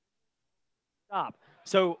Stop.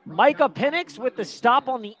 So Micah Penix with the stop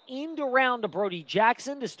on the end around to Brody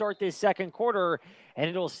Jackson to start this second quarter, and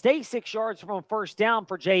it'll stay 6 yards from a first down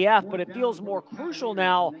for JF, but it feels more crucial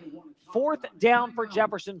now. Fourth down for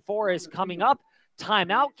Jefferson Forest coming up.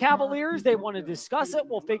 Timeout Cavaliers. They want to discuss it.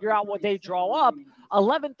 We'll figure out what they draw up.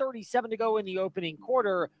 11:37 to go in the opening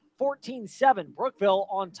quarter. 14-7 Brookville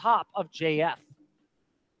on top of JF.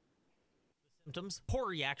 Symptoms: poor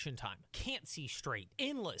reaction time, can't see straight,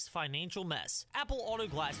 endless financial mess. Apple Auto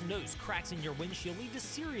Glass knows cracks in your windshield lead to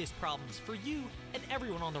serious problems for you and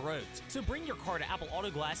everyone on the roads. So bring your car to Apple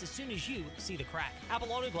Auto Glass as soon as you see the crack.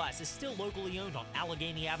 Apple Auto Glass is still locally owned on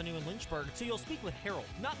Allegheny Avenue in Lynchburg, so you'll speak with Harold,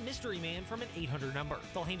 not Mystery Man from an 800 number.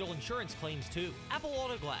 They'll handle insurance claims too. Apple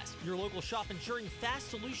Auto Glass, your local shop ensuring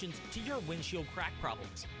fast solutions to your windshield crack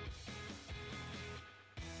problems.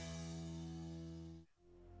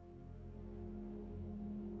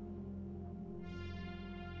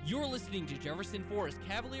 You're listening to Jefferson Forest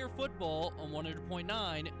Cavalier Football on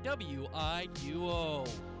 100.9 WIUO.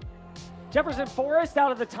 Jefferson Forest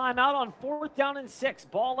out of the timeout on 4th down and 6.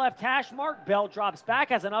 Ball left hash mark. Bell drops back,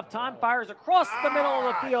 has enough time, fires across the middle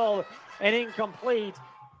of the field, and incomplete.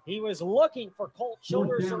 He was looking for Colt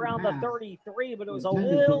Childers around the 33, but it was a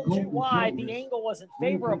little too wide. The angle wasn't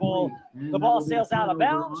favorable. The ball sails out of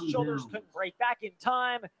bounds. Childers couldn't break back in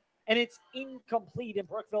time, and it's incomplete, and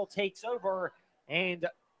Brookville takes over. And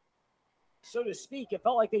so to speak, it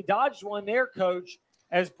felt like they dodged one there, Coach,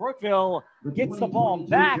 as Brookville gets the ball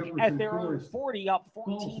back at their own 40, up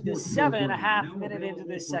 14-7, a half minute into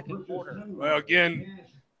this second quarter. Well, again,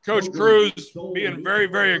 Coach Cruz being very,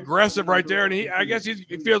 very aggressive right there, and I guess he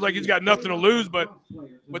feels like he's got nothing to lose, but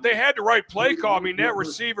they had the right play call. I mean, that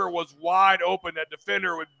receiver was wide open. That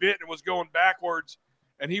defender was bit and was going backwards,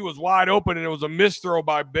 and he was wide open, and it was a misthrow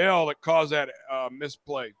by Bell that caused that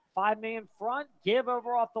misplay. 5-man front, give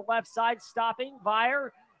over off the left side, stopping.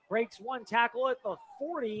 Vier breaks one tackle at the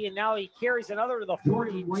 40, and now he carries another to the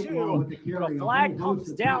 42. The flag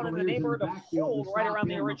comes down in the neighborhood of hold right around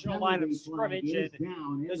the original line of scrimmage.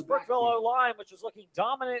 And this Brookville O-line, which was looking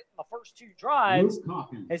dominant in the first 2 drives,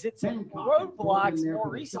 has hit some roadblocks more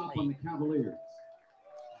recently.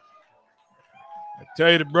 I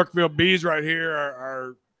tell you, the Brookville Bees right here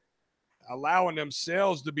are allowing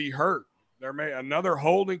themselves to be hurt. There may another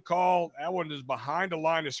holding call. That one is behind the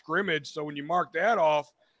line of scrimmage. So when you mark that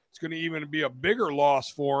off, it's going to even be a bigger loss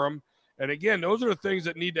for them. And again, those are the things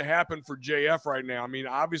that need to happen for JF right now. I mean,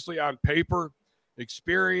 obviously on paper,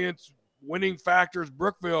 experience, winning factors,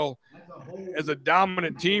 Brookville as a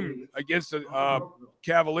dominant team against the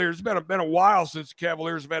Cavaliers. It's been a while since the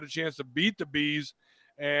Cavaliers have had a chance to beat the Bees.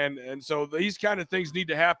 And so these kind of things need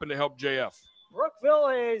to happen to help JF. Brookville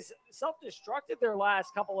is self-destructed their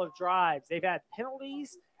last couple of drives. They've had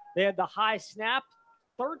penalties. They had the high snap.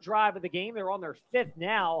 3rd drive of the game. They're on their 5th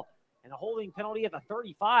now. And a holding penalty at the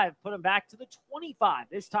 35 put them back to the 25.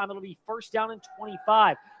 This time it'll be 1st down and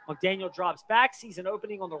 25. McDaniel drops back, sees an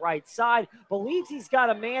opening on the right side, believes he's got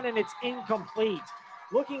a man, and it's incomplete.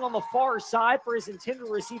 Looking on the far side for his intended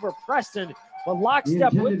receiver, Preston, but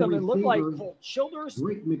lockstep with them, it looked like Colt Childers,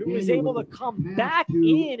 who was able to come back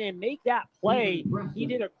in and make that play. He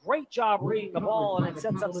did a great job reading the ball, and it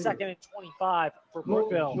sets up 2nd and 25 for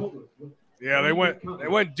Brookville. Yeah, they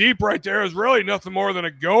went deep right there. It was really nothing more than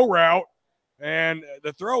a go route, and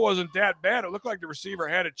the throw wasn't that bad. It looked like the receiver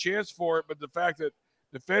had a chance for it, but the fact that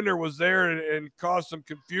the defender was there and caused some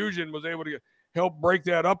confusion was able to help break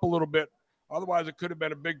that up a little bit. Otherwise, it could have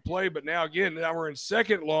been a big play. But now we're in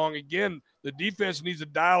 2nd long. Again, the defense needs to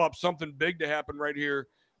dial up something big to happen right here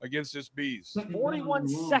against this Bees. 41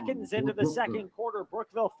 seconds into the second quarter.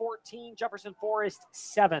 Brookville 14, Jefferson Forest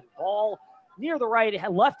 7. Ball near the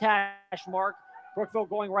left hash mark. Brookville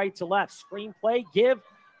going right to left. Screen play, give.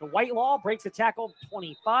 The Whitelaw breaks a tackle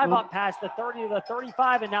 25 up past the 30 to the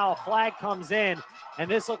 35, and now a flag comes in. And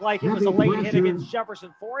this looked like it was a late hit against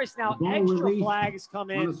Jefferson Forest. Now extra flags come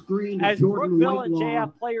in as Brookville and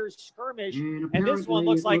JF players skirmish, and this one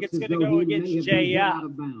looks like it's going to go against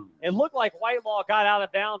JF. It looked like Whitelaw got out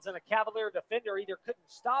of bounds, and a Cavalier defender either couldn't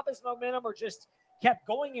stop his momentum or just kept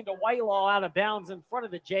going into Whitelaw out of bounds in front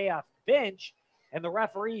of the JF bench. And the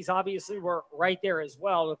referees obviously were right there as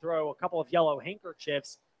well to throw a couple of yellow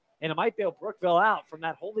handkerchiefs. And it might bail Brookville out from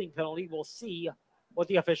that holding penalty. We'll see what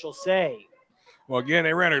the officials say. Well, again,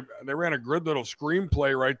 they ran a good little screen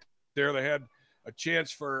play right there. They had a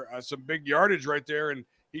chance for some big yardage right there, and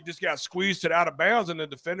he just got squeezed it out of bounds, and the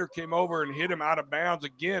defender came over and hit him out of bounds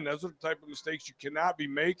again. Those are the type of mistakes you cannot be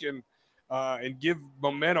making and give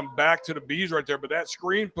momentum back to the Bees right there. But that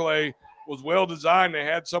screen play was well designed. They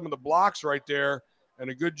had some of the blocks right there, and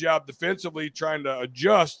a good job defensively trying to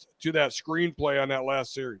adjust to that screenplay on that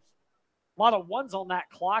last series. A lot of ones on that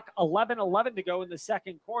clock. 11-11 to go in the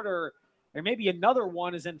second quarter. There may be another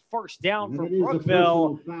one is in first down for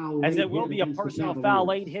Brookville, as it will be a personal foul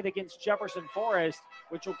late hit against Jefferson Forest,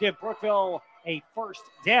 which will give Brookville a first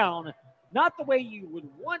down. Not the way you would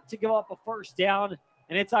want to give up a first down.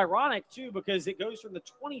 And it's ironic, too, because it goes from the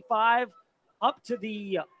 25 up to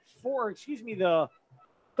the the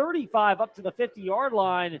 35 up to the 50-yard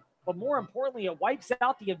line. But more importantly, it wipes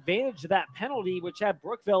out the advantage of that penalty, which had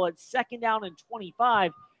Brookville at second down and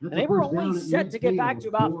 25. And they were only set to get back to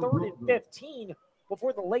about 3rd and 15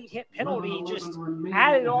 before the late hit penalty just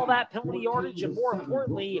added all that penalty yardage and, more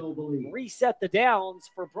importantly, reset the downs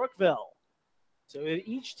for Brookville. So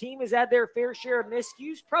each team has had their fair share of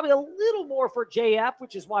miscues, probably a little more for JF,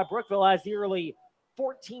 which is why Brookville has the early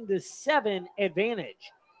 14-7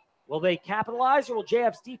 advantage. Will they capitalize, or will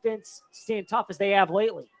JF's defense stand tough as they have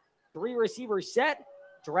lately? 3 receivers set,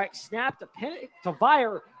 direct snap to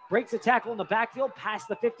Vire, breaks a tackle in the backfield, past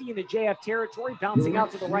the 50 into JF territory, bouncing out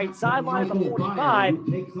to the right sideline, the 45,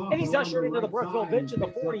 and he's ushered into the Brookville bench at the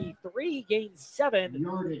 43, gains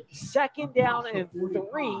 7, second down and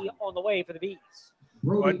 3 on the way for the Bees.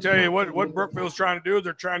 Well, I tell you what Brookville's trying to do is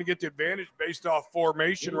they're trying to get the advantage based off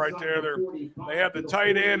formation right there. They have the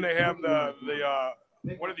tight end, they have the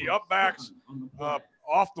one of the up backs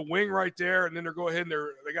off the wing right there, and then they're going ahead and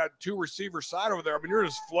they got 2 receiver side over there. I mean, you're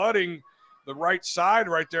just flooding the right side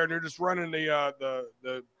right there, and they're just running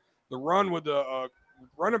the run with the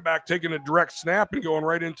running back taking a direct snap and going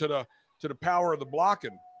right into the power of the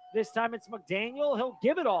blocking. This time it's McDaniel. He'll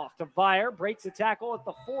give it off to Vire, breaks a tackle at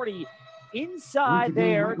the 40. Inside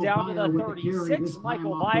there, down to the 36.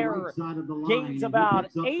 Michael Vire gains about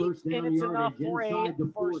 8, and it's enough for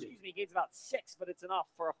gains about 6, but it's enough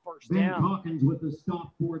for a first down. Hawkins with the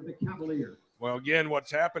stop for the Cavaliers. Well, again, what's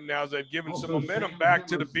happened now is they've given some momentum back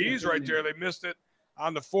to the Bees right there. They missed it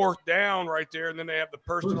on the 4th down right there, and then they have the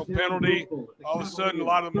personal penalty. All of a sudden, a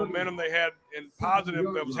lot of the momentum they had in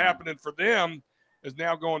positive that was happening for them is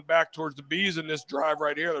now going back towards the Bees in this drive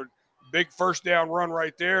right here. They're big first down run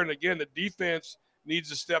right there. And again, the defense needs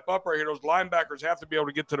to step up right here. Those linebackers have to be able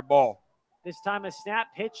to get to the ball. This time a snap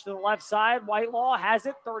pitch to the left side. Whitelaw has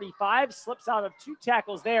it, 35, slips out of 2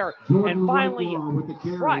 tackles there, and finally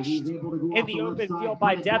crushed in the open field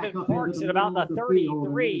by Devin Parks at about the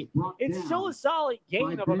 33. It's still a solid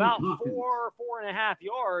gain of about 4.5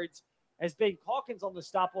 yards. As Ben Calkins on the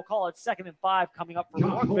stop, we'll call it 2nd and 5 coming up for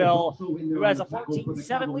Brookville, who has a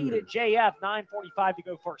 14-7 lead at JF, 9:45 to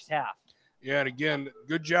go first half. Yeah, and again,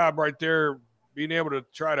 good job right there being able to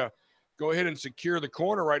try to go ahead and secure the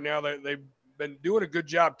corner right now. They've been doing a good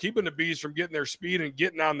job keeping the Bees from getting their speed and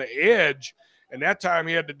getting on the edge, and that time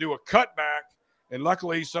he had to do a cutback, and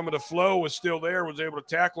luckily some of the flow was still there, was able to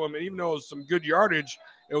tackle him, and even though it was some good yardage,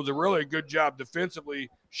 it was a really good job defensively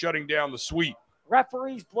shutting down the sweep.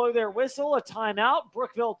 Referees blow their whistle, a timeout.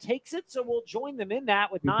 Brookville takes it, so we'll join them in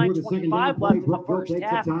that with 9:25 left in the first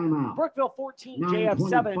half. Brookville 14, JF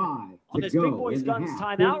 7 on this Big Boys Guns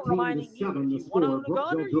timeout, reminding you if you want to own a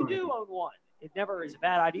gun or you do own one, it never is a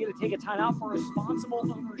bad idea to take a timeout for responsible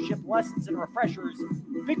ownership lessons and refreshers.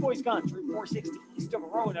 Big Boys Guns, Route 460 east of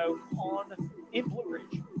Roanoke in Blue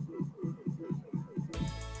Ridge.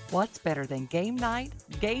 What's better than game night?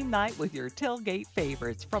 Game night with your tailgate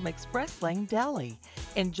favorites from Express Lane Deli.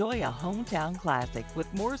 Enjoy a hometown classic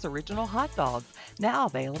with Moore's Original Hot Dogs, now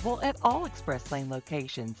available at all Express Lane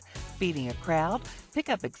locations. Feeding a crowd? Pick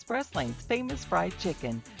up Express Lane's famous fried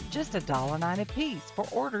chicken, just $1.09 a piece for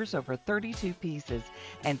orders over 32 pieces.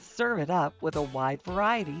 And serve it up with a wide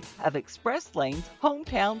variety of Express Lane's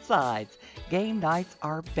hometown sides. Game nights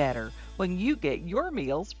are better when you get your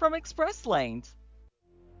meals from Express Lanes.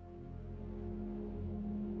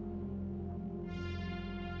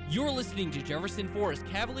 You're listening to Jefferson Forest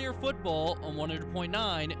Cavalier Football on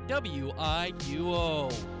 100.9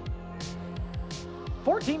 WIUO.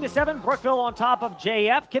 14-7, Brookville on top of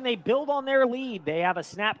JF. Can they build on their lead? They have a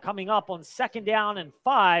snap coming up on 2nd down and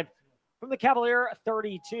 5 from the Cavalier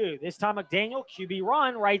 32. This time McDaniel, QB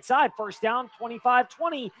run, right side, first down,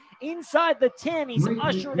 25-20. Inside the 10, he's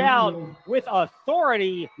ushered out with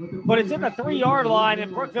authority, but it's in the 3-yard line,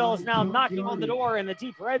 and Brookville is now knocking on the door in the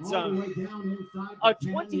deep red zone. A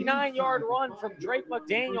 29-yard run from Drake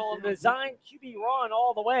McDaniel, and designed QB run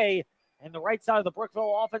all the way, and the right side of the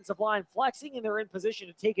Brookville offensive line flexing, and they're in position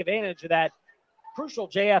to take advantage of that crucial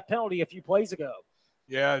JF penalty a few plays ago.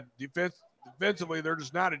 Yeah, defensively, they're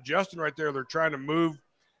just not adjusting right there. They're trying to move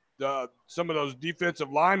some of those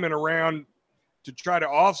defensive linemen around to try to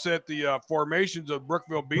offset the formations of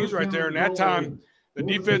Brookville Bees right there. And that time, the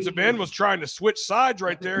defensive end was trying to switch sides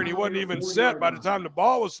right there, and he wasn't even set by the time the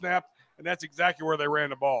ball was snapped, and that's exactly where they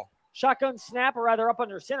ran the ball. Shotgun snap, or rather up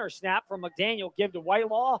under center snap from McDaniel. Give to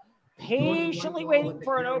Whitelaw. Patiently waiting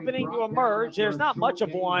for an opening to emerge. There's not much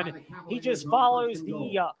of one. He just follows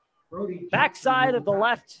the backside of the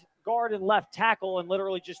left guard and left tackle and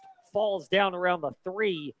literally just falls down around the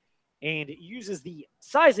 3 and uses the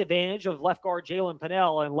size advantage of left guard Jalen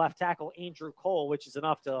Pinnell and left tackle Andrew Cole, which is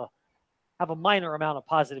enough to have a minor amount of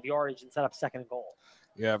positive yardage and set up 2nd and goal.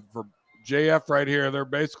 Yeah, for JF right here, they're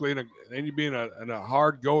basically they need to be in a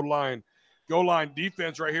hard goal line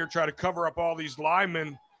defense right here, try to cover up all these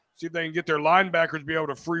linemen, see if they can get their linebackers be able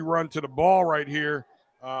to free run to the ball right here,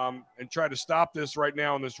 and try to stop this right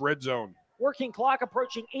now in this red zone. Working clock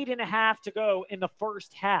approaching 8.5 to go in the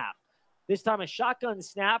first half. This time a shotgun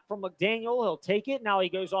snap from McDaniel. He'll take it. Now he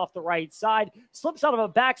goes off the right side, slips out of a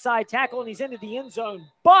backside tackle, and he's into the end zone.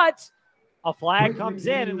 But a flag comes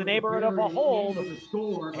in the neighborhood of a hold.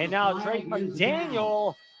 And now Drake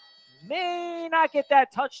McDaniel may not get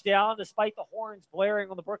that touchdown despite the horns blaring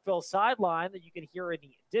on the Brookville sideline that you can hear in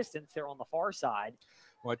the distance there on the far side.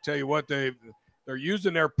 Well, I tell you what, they're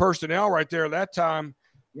using their personnel right there that time.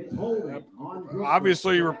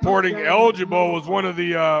 Obviously, reporting eligible was one of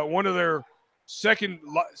their second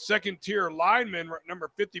tier linemen, number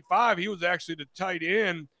 55. He was actually the tight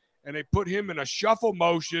end, and they put him in a shuffle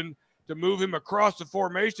motion to move him across the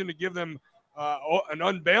formation to give them an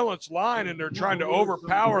unbalanced line, and they're trying to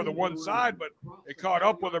overpower the one side, but they caught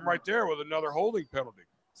up with him right there with another holding penalty.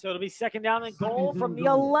 So it'll be 2nd down and goal from the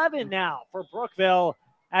 11 now for Brookville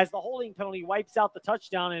as the holding penalty wipes out the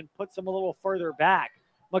touchdown and puts them a little further back.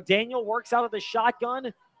 McDaniel works out of the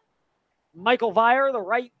shotgun. Michael Vire,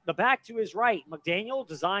 the back to his right. McDaniel,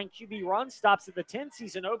 design QB run, stops at the 10,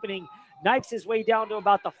 sees an opening, knifes his way down to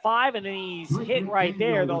about the 5, and then he's hit right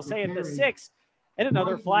there. They'll say at the 6, and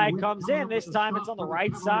another flag comes in. This time it's on the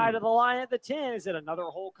right side of the line at the 10. Is it another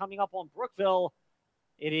hole coming up on Brookville?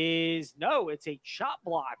 It's a chop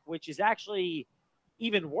block, which is actually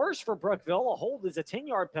even worse for Brookville. A hold is a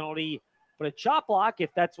 10-yard penalty, but a chop block,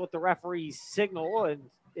 if that's what the referees signal, and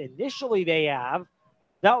initially they have,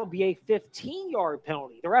 that would be a 15-yard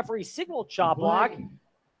penalty. The referee signaled chop block.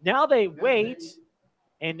 Now they wait,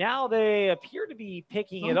 and now they appear to be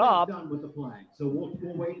picking it up. Done with the flag, so we'll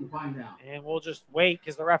wait and find out. And we'll just wait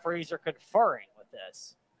because the referees are conferring with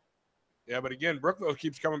this. Yeah, but again, Brookville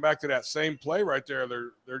keeps coming back to that same play right there.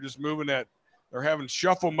 They're just moving that. They're having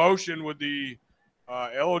shuffle motion with the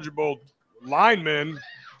eligible linemen,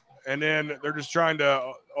 and then they're just trying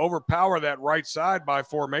to overpower that right side by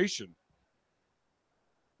formation.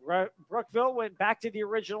 Brookville went back to the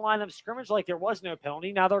original line of scrimmage like there was no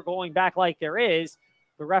penalty. Now they're going back like there is.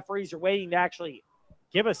 The referees are waiting to actually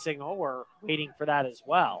give a signal. We're waiting for that as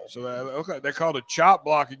well. So they called a chop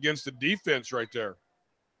block against the defense right there.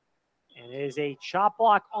 And it is a chop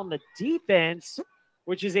block on the defense,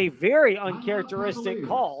 which is a very uncharacteristic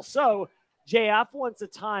call. So JF wants a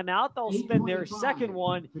timeout. They'll spend their second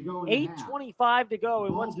one. 8:25 to go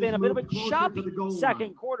in what's been a bit of a choppy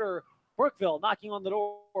second quarter. Brookville knocking on the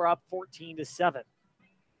door up 14-7.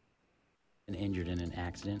 Injured in an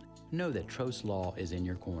accident, know that Trost Law is in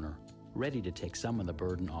your corner, ready to take some of the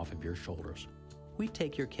burden off of your shoulders. We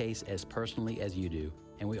take your case as personally as you do,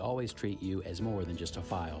 and we always treat you as more than just a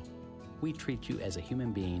file. We treat you as a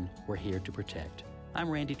human being we're here to protect.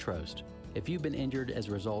 I'm Randy Trost. If you've been injured as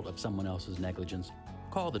a result of someone else's negligence,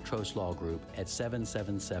 call the Trost Law Group at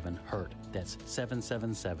 777-HURT. That's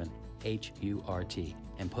 777-HURT,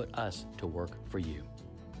 and put us to work for you.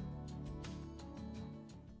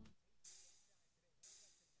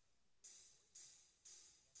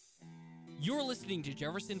 You're listening to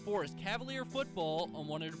Jefferson Forest Cavalier Football on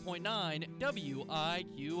 100.9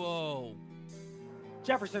 WIQO.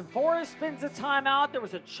 Jefferson Forest spins a timeout. There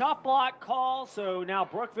was a chop block call, so now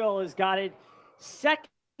Brookville has got it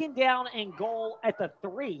 2nd down and goal at the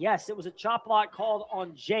 3. Yes, it was a chop block called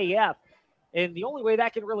on JF. And the only way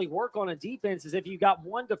that can really work on a defense is if you got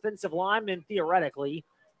one defensive lineman, theoretically,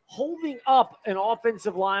 holding up an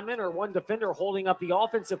offensive lineman or one defender holding up the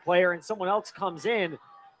offensive player, and someone else comes in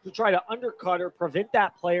to try to undercut or prevent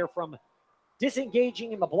that player from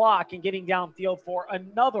disengaging in the block and getting downfield for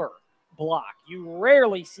another block. You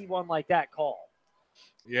rarely see one like that called.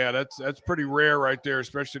 Yeah, that's pretty rare right there,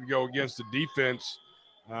 especially to go against the defense.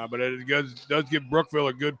 But it does give Brookville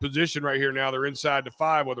a good position right here now. They're inside the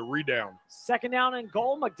 5 with a redown. 2nd down and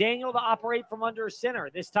goal. McDaniel to operate from under center.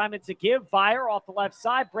 This time it's a give. Fire off the left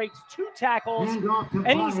side, breaks 2 tackles,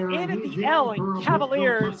 and he's in at the L, and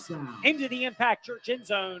Cavaliers into the Impact Church end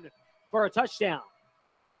zone for a touchdown.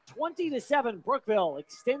 20-7, Brookville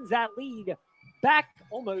extends that lead back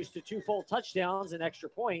almost to 2 full touchdowns and extra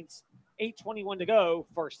points. 8:21 to go,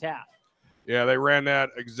 first half. Yeah, they ran that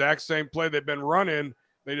exact same play they've been running.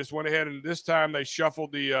 They just went ahead and this time they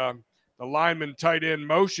shuffled the lineman tight end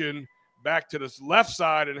motion back to the left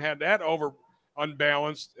side and had that over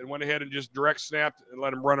unbalanced and went ahead and just direct snapped and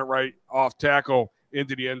let him run it right off tackle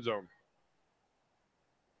into the end zone.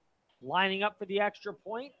 Lining up for the extra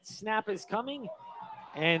point. Snap is coming.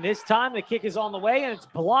 And this time the kick is on the way and it's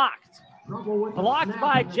blocked. Blocked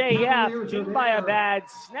by JF, due by a bad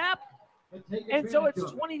snap. And so it's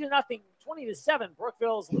 20-0, 20-7.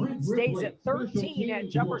 Brookville's lead stays at 13 at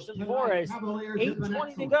Jefferson Forest.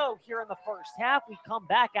 8:20 to go here in the first half. We come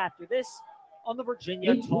back after this on the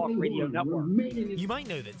Virginia Talk Radio Network. You might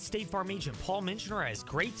know that State Farm agent Paul Minchner has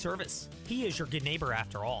great service. He is your good neighbor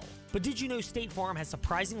after all. But did you know State Farm has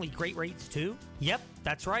surprisingly great rates too? Yep,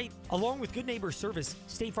 that's right. Along with good neighbor service,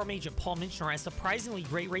 State Farm agent Paul Minchner has surprisingly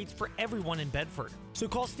great rates for everyone in Bedford. So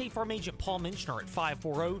call State Farm agent Paul Minchner at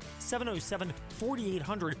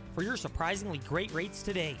 540-707-4800 for your surprisingly great rates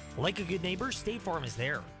today. Like a good neighbor, State Farm is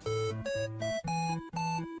there.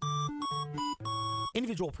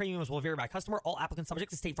 Individual premiums will vary by customer. All applicants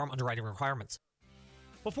subject to State Farm underwriting requirements.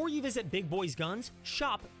 Before you visit Big Boys Guns,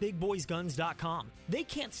 shop BigBoysGuns.com. They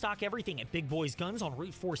can't stock everything at Big Boys Guns on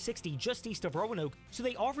Route 460 just east of Roanoke, so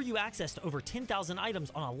they offer you access to over 10,000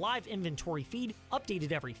 items on a live inventory feed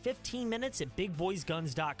updated every 15 minutes at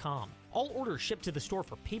BigBoysGuns.com. All orders ship to the store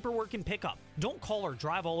for paperwork and pickup. Don't call or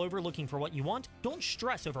drive all over looking for what you want. Don't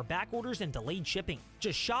stress over back orders and delayed shipping.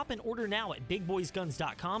 Just shop and order now at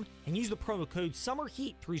BigBoysGuns.com and use the promo code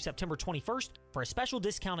SUMMERHEAT through September 21st for a special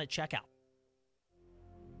discount at checkout.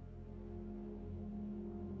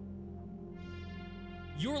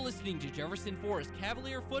 You're listening to Jefferson Forest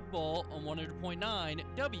Cavalier Football on 100.9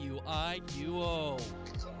 WIUO.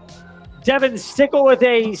 Devin Stickle with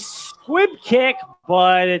a squib kick,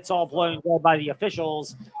 but it's all blown dead by the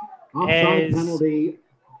officials. Offside penalty.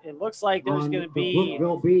 It looks like there's going to be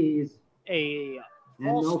Brookville Bees. a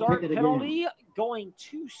false start penalty going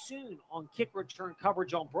too soon on kick return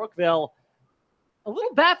coverage on Brookville. A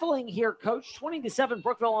little baffling here, Coach. 20-7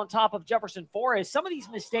 Brookville on top of Jefferson Forest. Some of these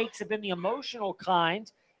mistakes have been the emotional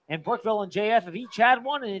kind, and Brookville and JF have each had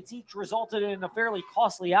one, and it's each resulted in a fairly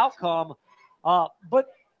costly outcome. But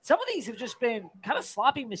some of these have just been kind of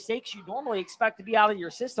sloppy mistakes you normally expect to be out of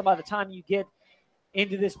your system by the time you get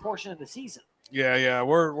into this portion of the season. Yeah,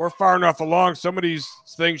 we're far enough along. Some of these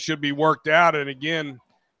things should be worked out, and again,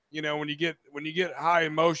 you know, when you get high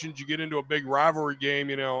emotions, you get into a big rivalry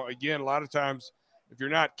game. You know, again, a lot of times, if you're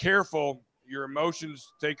not careful, your emotions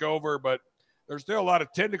take over, but there's still a lot of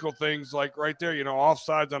technical things like right there, you know,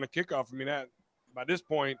 offsides on a kickoff. I mean, that by this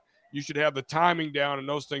point, you should have the timing down, and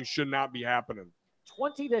those things should not be happening.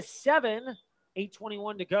 20-7,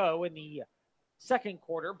 8:21 to go in the second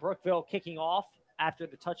quarter. Brookville kicking off after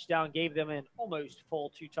the touchdown gave them an almost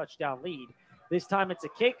full 2-touchdown lead. This time it's a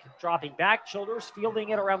kick, dropping back. Childers fielding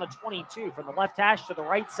it around the 22 from the left hash to the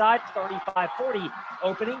right side, 35-40.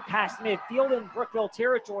 Opening past midfield in Brookville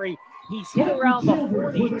territory. He's hit around the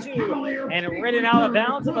 42 and ridden out of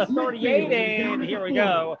bounds at the 38. And here we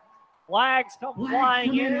go. Flags come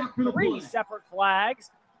flying in. 3 separate flags.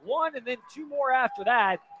 1 and then 2 more after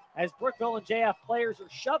that. As Brookville and JF players are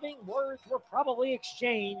shoving, words were probably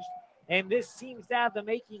exchanged. And this seems to have the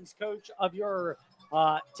makings, Coach, of your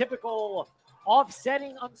typical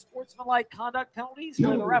offsetting unsportsmanlike conduct penalties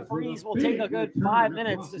where the referees will take a good 5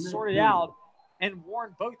 minutes to sort it out and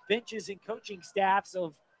warn both benches and coaching staffs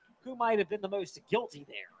of who might have been the most guilty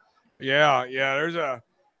there. Yeah. There's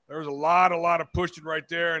a lot of pushing right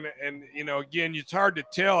there. And you know, again, it's hard to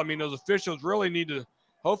tell. I mean, those officials really need to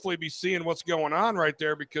hopefully be seeing what's going on right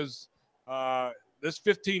there because this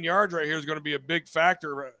 15 yards right here is going to be a big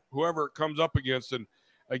factor, whoever it comes up against. And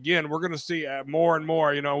again, we're going to see more and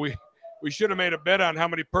more. You know, we should have made a bet on how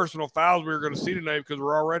many personal fouls we were going to see tonight because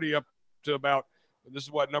we're already up to about, this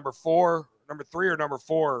is what, number 3 or number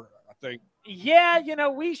 4, I think. Yeah, you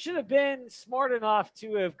know, we should have been smart enough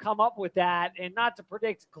to have come up with that and not to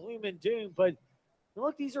predict gloom and doom. But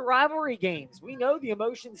look, these are rivalry games. We know the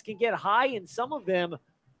emotions can get high in some of them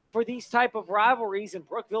for these type of rivalries, and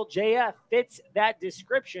Brookville JF fits that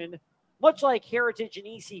description, much like Heritage and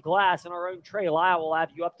EC Glass, and our own Trey Lyle will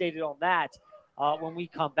have you updated on that when we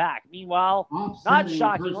come back. Meanwhile, not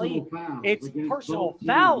shockingly, it's personal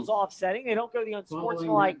fouls offsetting. They don't go the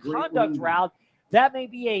unsportsmanlike conduct route. That may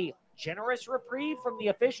be a generous reprieve from the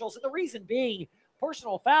officials, and the reason being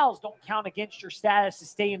personal fouls don't count against your status to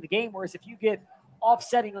stay in the game, whereas if you get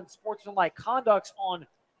offsetting unsportsmanlike conducts on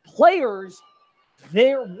players,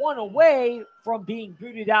 they're one away from being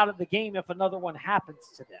booted out of the game if another one happens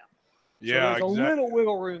to them. So there's a little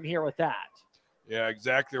wiggle room here with that. Yeah,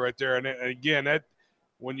 exactly right there. And again, that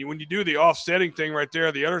when you do the offsetting thing right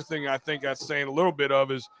there, the other thing I think that's saying a little bit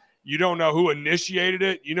of is you don't know who initiated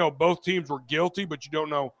it. You know, both teams were guilty, but you don't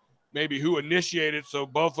know maybe who initiated, so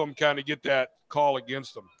both of them kind of get that call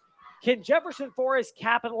against them. Can Jefferson Forest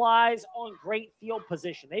capitalize on great field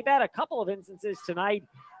position? They've had a couple of instances tonight.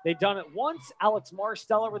 They've done it once. Alex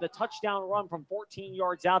Marsteller with a touchdown run from 14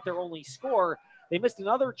 yards out, their only score. They missed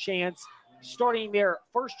another chance starting their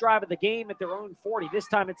first drive of the game at their own 40. This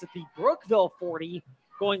time it's at the Brookville 40,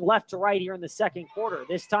 going left to right here in the second quarter.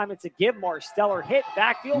 This time it's a give. Marsteller hit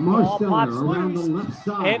backfield, ball pops loose,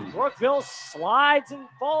 and Brookville slides and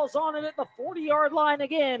falls on it at the 40-yard line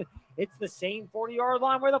again. It's the same 40-yard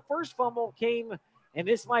line where the first fumble came, and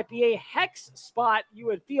this might be a hex spot you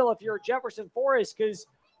would feel if you're Jefferson Forest, because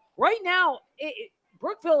right now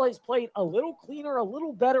Brookville has played a little cleaner, a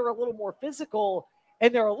little better, a little more physical,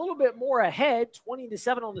 and they're a little bit more ahead,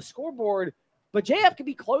 20-7 on the scoreboard. But JF could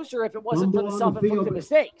be closer if it wasn't for the self-inflicted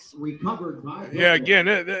mistakes. Yeah, again,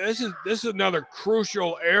 this is another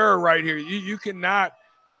crucial error right here. You cannot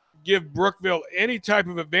give Brookville any type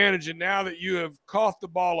of advantage, and now that you have coughed the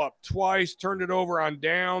ball up twice, turned it over on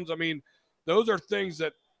downs, I mean, those are things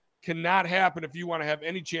that cannot happen if you want to have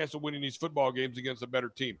any chance of winning these football games against a better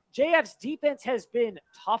team. JF's defense has been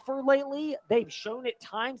tougher lately. They've shown at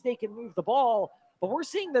times they can move the ball, but we're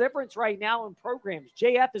seeing the difference right now in programs.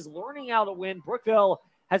 JF is learning how to win. Brookville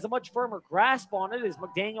has a much firmer grasp on it as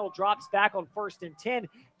McDaniel drops back on 1st and 10,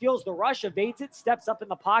 feels the rush, evades it, steps up in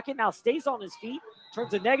the pocket, now stays on his feet,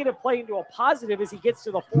 turns a negative play into a positive as he gets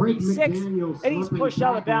to the 46, and he's pushed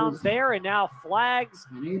out of bounds there, and now flags.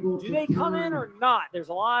 Do they come in or not? There's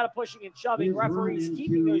a lot of pushing and shoving. Referees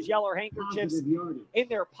keeping those yellow handkerchiefs in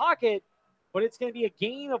their pocket, but it's going to be a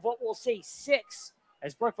gain of what we'll say 6,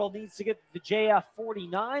 as Brookville needs to get to the JF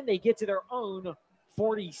 49. They get to their own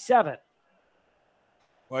 47.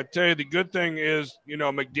 Well, I tell you, the good thing is, you know,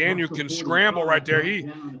 McDaniel can scramble right there.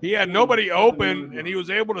 He had nobody open, and he was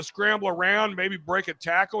able to scramble around, maybe break a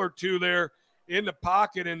tackle or two there in the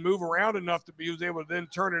pocket and move around enough to be he was able to then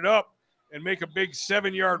turn it up and make a big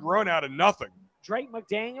 7-yard run out of nothing. Drake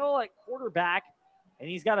McDaniel at quarterback, and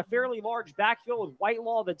he's got a fairly large backfield with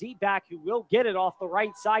Whitelaw, the deep back, who will get it off the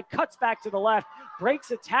right side, cuts back to the left,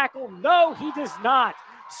 breaks a tackle. No, he does not.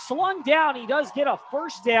 Slung down, he does get a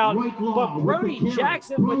first down, but Brody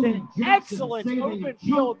Jackson with an excellent open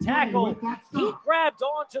field tackle. He grabbed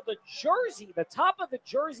onto the jersey, the top of the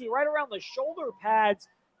jersey, right around the shoulder pads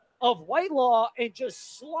of Whitelaw, and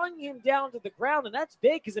just slung him down to the ground. And that's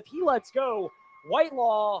big, because if he lets go,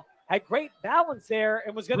 Whitelaw had great balance there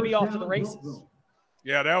and was going to be off to the races.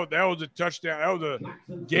 Yeah, that was a touchdown. That was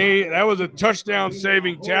a game. That was a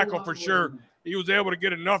touchdown-saving tackle for sure. He was able to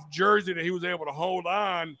get enough jersey that he was able to hold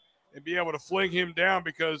on and be able to fling him down,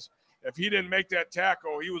 because if he didn't make that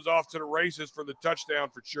tackle, he was off to the races for the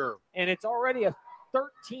touchdown for sure. And it's already a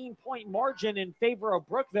 13-point margin in favor of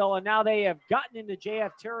Brookville, and now they have gotten into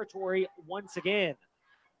JF territory once again.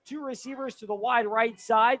 2 receivers to the wide right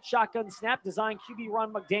side. Shotgun snap, design QB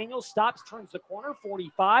run. McDaniel stops, turns the corner,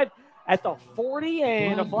 45 at the 40,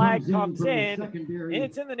 and a flag comes in, and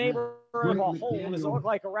it's in the neighborhood of a hold. Does it look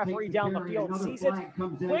like a referee down the field sees it?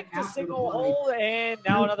 Quick to signal hold, and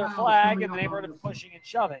now another flag in the neighborhood of pushing and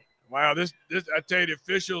shoving. Wow, this I tell you, the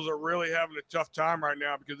officials are really having a tough time right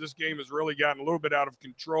now, because this game has really gotten a little bit out of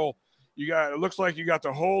control. It looks like you got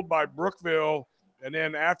the hold by Brookville, and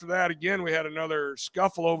then after that, again, we had another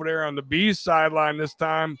scuffle over there on the Bees sideline this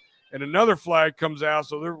time, and another flag comes out.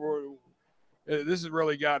 So this has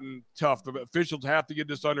really gotten tough. The officials have to get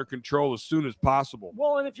this under control as soon as possible.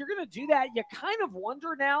 Well, and if you're going to do that, you kind of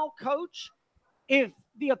wonder now, Coach, if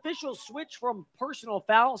the officials switch from personal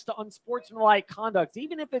fouls to unsportsmanlike conduct,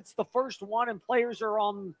 even if it's the first one and players are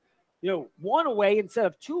on, 1 away instead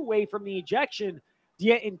of 2 away from the ejection, do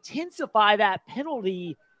you intensify that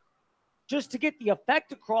penalty just to get the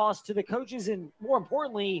effect across to the coaches? And more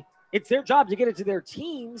importantly, it's their job to get it to their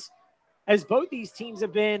teams, as both these teams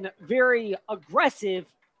have been very aggressive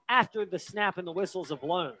after the snap and the whistles have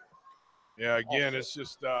blown. Yeah, again, it's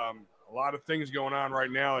just a lot of things going on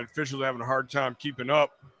right now, and officials are having a hard time keeping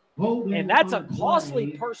up. And that's a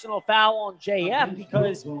costly personal foul on JF,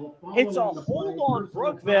 because it's a hold on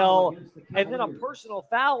Brookville and then a personal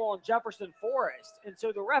foul on Jefferson Forest. And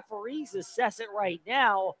so the referees assess it right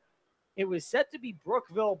now. It was set to be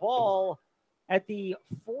Brookville ball at the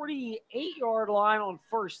 48-yard line on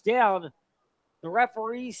first down. The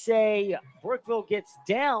referees say Brookville gets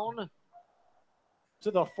down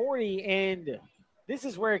to the 40, and this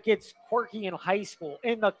is where it gets quirky in high school.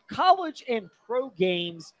 In the college and pro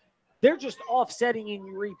games, they're just offsetting and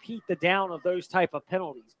you repeat the down of those type of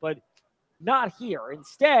penalties, but not here.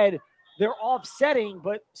 Instead, they're offsetting,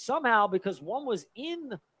 but somehow because one was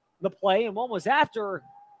in the play and one was after,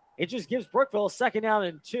 it just gives Brookville a 2nd down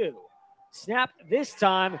and 2. Snap this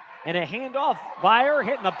time, and a handoff. Vire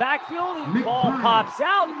hitting the backfield. The ball pops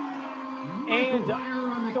out, and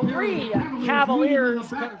 3 Cavaliers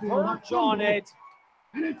converge on it.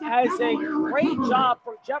 Has a great job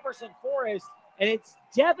for Jefferson Forest, and it's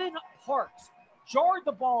Devin Parks. Jarred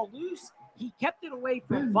the ball loose. He kept it away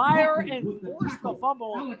from Vire and forced the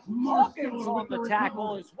fumble. Hawkins on the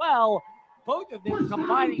tackle as well. Both of them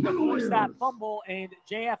combining to force that fumble, and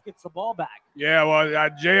JF gets the ball back. Yeah, well,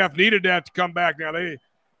 JF needed that to come back. Now, they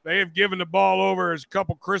have given the ball over as a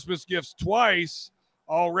couple Christmas gifts twice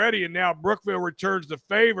already, and now Brookville returns the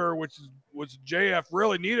favor, which JF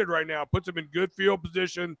really needed right now. Puts them in good field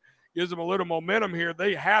position, gives them a little momentum here.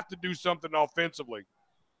 They have to do something offensively.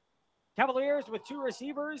 Cavaliers with 2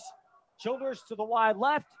 receivers. Childers to the wide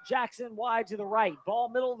left, Jackson wide to the right. Ball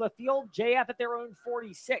middle of the field, JF at their own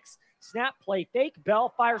 46. Snap, play fake.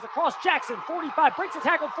 Bell fires across. Jackson, 45, breaks a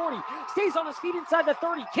tackle, 40. Stays on his feet inside the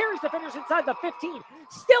 30. Carries defenders inside the 15.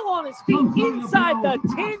 Still on his feet inside the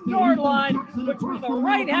 10-yard line. Between the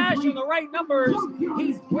right hash and the right numbers,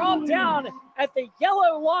 he's brought down at the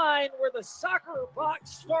yellow line where the soccer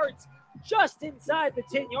box starts, just inside the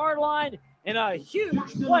 10-yard line. And a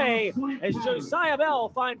huge play as Josiah Bell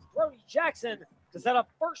finds Brody Jackson to set up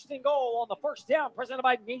 1st and goal on the 1st down, presented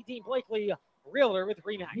by Nadine Blakely, Realtor with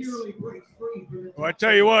RE/MAX. Well, I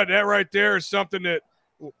tell you what, that right there is something that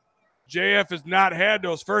JF has not had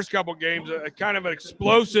those first couple games, a kind of an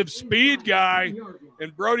explosive speed guy,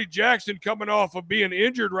 and Brody Jackson coming off of being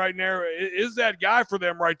injured right now is that guy for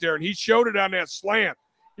them right there, and he showed it on that slant.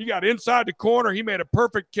 He got inside the corner. He made a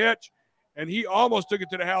perfect catch. And he almost took it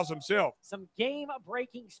to the house himself. Some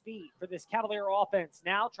game-breaking speed for this Cavalier offense.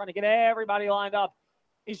 Now trying to get everybody lined up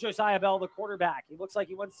is Josiah Bell, the quarterback. He looks like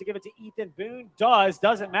he wants to give it to Ethan Boone.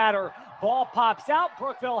 Doesn't matter. Ball pops out.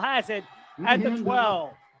 Brookville has it at the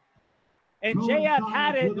 12. And JF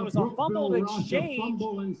had it. It was a fumbled exchange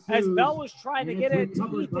as Bell was trying to get it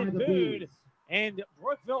to Ethan Boone. And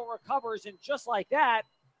Brookville recovers. And just like that,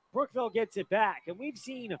 Brookville gets it back. And we've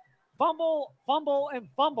seen fumble, and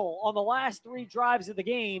fumble on the last 3 drives of the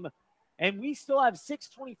game, and we still have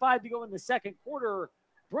 6:25 to go in the second quarter.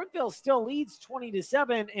 Brookville still leads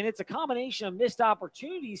 20-7, and it's a combination of missed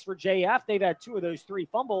opportunities for JF. They've had 2 of those 3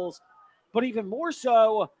 fumbles, but even more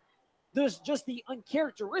so, there's just the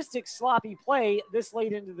uncharacteristic sloppy play this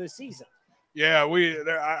late into the season. Yeah,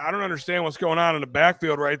 I don't understand what's going on in the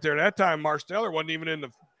backfield right there. That time, Marsteller wasn't even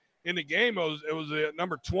in the game. It was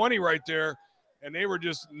number 20 right there. And they were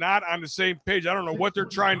just not on the same page. I don't know what they're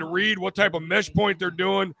trying to read, what type of mesh point they're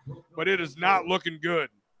doing, but it is not looking good.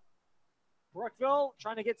 Brookville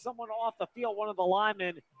trying to get someone off the field, one of the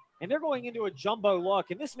linemen, and they're going into a jumbo look.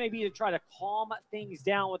 And this may be to try to calm things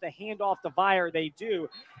down with a handoff to Vire. They do.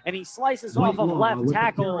 And he slices off of left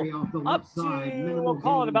tackle up to, we'll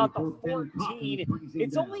call it about the 14.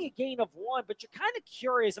 It's only a gain of 1, but you're kind of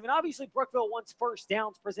curious. I mean, obviously Brookville wants 1st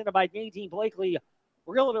downs, presented by Nadine Blakely,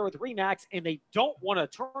 Realtor with RE/MAX, and they don't want a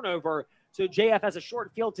turnover. So JF has a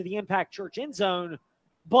short field to the Impact Church end zone.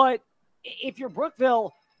 But if you're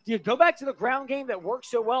Brookville, do you go back to the ground game that worked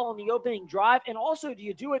so well on the opening drive? And also, do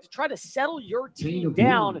you do it to try to settle your team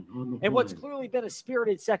down in what's clearly been a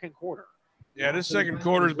spirited second quarter? Yeah, this second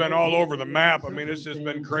quarter has been all over the map. I mean, it's just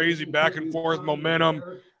been crazy, back and forth momentum,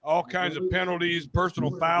 all kinds of penalties,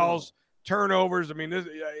 personal fouls, turnovers. I mean,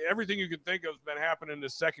 everything you can think of has been happening in the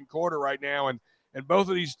second quarter right now. And both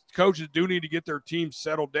of these coaches do need to get their teams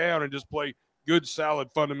settled down and just play good,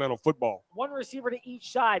 solid, fundamental football. 1 receiver to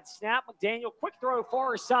each side. Snap, McDaniel, quick throw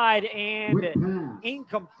far side, and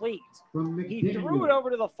incomplete. He threw it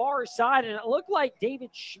over to the far side, and it looked like David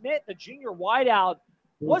Schmidt, the junior wideout,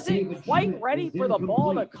 wasn't quite ready for the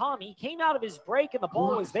ball to come. He came out of his break, and the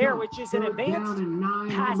ball was there, which is an advanced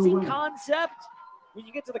passing concept. When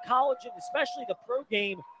you get to the college and especially the pro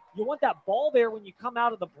game, you want that ball there when you come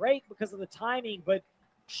out of the break because of the timing, but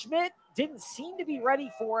Schmidt didn't seem to be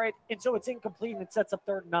ready for it, and so it's incomplete, and it sets up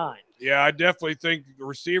 3rd and 9. Yeah, I definitely think the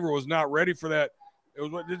receiver was not ready for that. It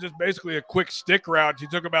was just basically a quick stick route. He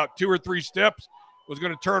took about 2 or 3 steps, was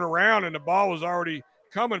going to turn around, and the ball was already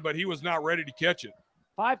coming, but he was not ready to catch it.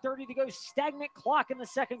 5:30 to go, stagnant clock in the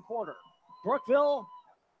second quarter. Brookville,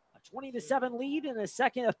 a 20-7 lead in a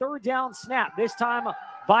 3rd down snap. This time,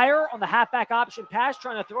 Vire on the halfback option pass,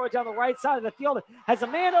 trying to throw it down the right side of the field, has a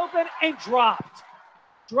man open and dropped.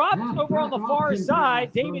 Dropped over on the far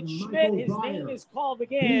side. David Schmidt, his name is called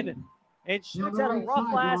again. And Schmitz had a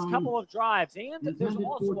rough last couple of drives. And there's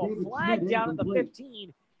also a flag down at the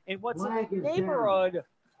 15 in what's in the neighborhood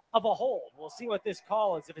of a hold. We'll see what this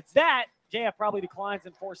call is. If it's that, JF probably declines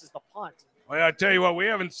and forces the punt. Well, I tell you what, we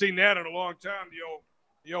haven't seen that in a long time,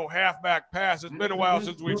 the old halfback pass. It's been a while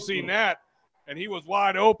since we've seen that. And he was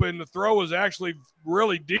wide open. The throw was actually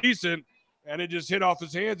really decent, and it just hit off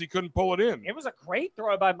his hands. He couldn't pull it in. It was a great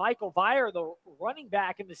throw by Michael Vire, the running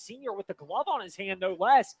back and the senior, with the glove on his hand, no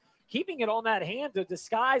less, keeping it on that hand to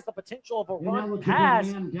disguise the potential of a run pass.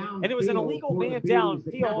 And it was an illegal man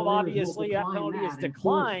downfield. Obviously, that penalty is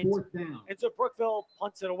declined. And so Brookville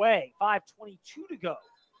punts it away. 5:22 to go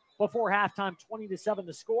before halftime, 20-7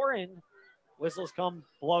 the score, and whistles come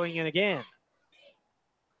blowing in again.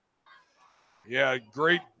 Yeah,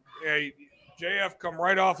 great. JF come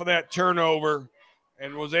right off of that turnover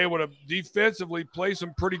and was able to defensively play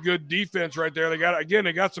some pretty good defense right there.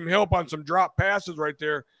 They got some help on some drop passes right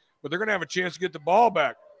there, but they're going to have a chance to get the ball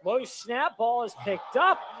back. Low snap, ball is picked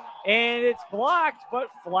up, and it's blocked, but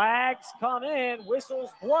flags come in,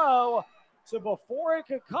 whistles blow. So before it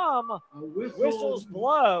could come, whistles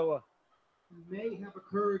blow. May have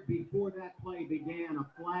occurred before that play began.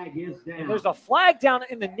 A flag is down. And there's a flag down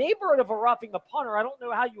in the neighborhood of a roughing the punter. I don't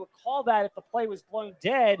know how you would call that if the play was blown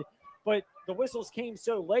dead, but the whistles came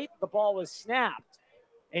so late the ball was snapped.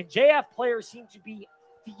 And JF players seem to be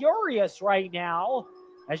furious right now.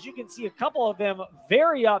 As you can see, a couple of them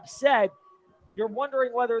very upset. You're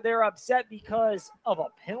wondering whether they're upset because of a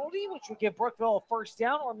penalty, which would give Brookville a first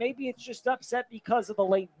down, or maybe it's just upset because of the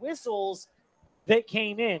late whistles that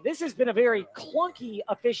came in. This has been a very clunky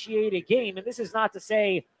officiated game, and this is not to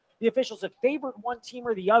say the officials have favored one team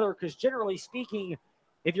or the other, because generally speaking,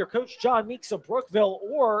 if you're Coach John Meeks of Brookville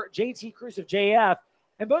or JT Cruz of JF,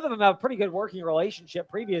 and both of them have a pretty good working relationship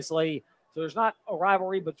previously, so there's not a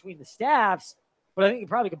rivalry between the staffs, but I think you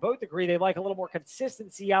probably could both agree they'd like a little more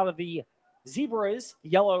consistency out of the Zebras, the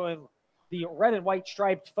yellow and the red and white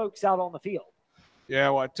striped folks out on the field. Yeah,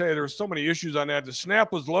 well, I tell you, there were so many issues on that. The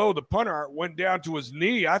snap was low. The punter went down to his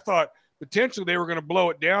knee. I thought potentially they were going to blow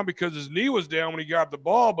it down because his knee was down when he got the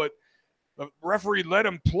ball, but the referee let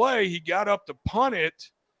him play. He got up to punt it,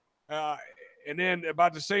 and then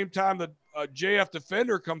about the same time, the JF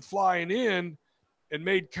defender come flying in and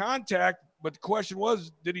made contact, but the question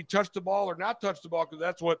was, did he touch the ball or not touch the ball, because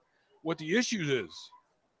that's what the issue is.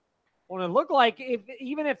 Well, it looked like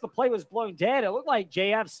even if the play was blown dead, it looked like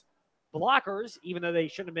JF's blockers, even though they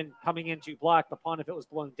shouldn't have been coming in to block the punt if it was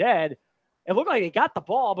blown dead, it looked like they got the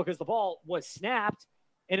ball because the ball was snapped,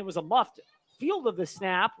 and it was a muffed field of the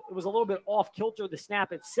snap. It was a little bit off kilter, the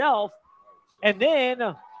snap itself, and then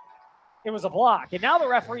it was a block. And now the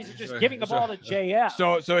referees are just giving the ball to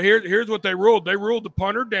JF. So here's what they ruled. They ruled the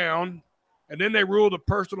punter down, and then they ruled a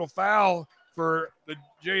personal foul for the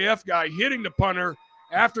JF guy hitting the punter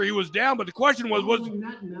after he was down. But the question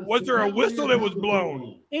was there a whistle that was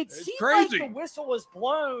blown? It seemed crazy. like the whistle was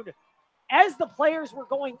blown as the players were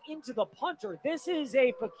going into the punter. This is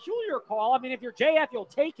a peculiar call. I mean, if you're JF, you'll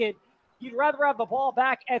take it. You'd rather have the ball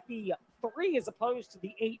back at the 3 as opposed to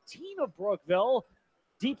the 18 of Brookville.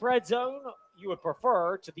 Deep red zone, you would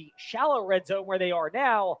prefer to the shallow red zone where they are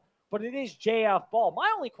now, but it is JF ball.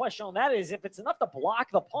 My only question on that is if it's enough to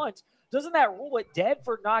block the punt, doesn't that rule it dead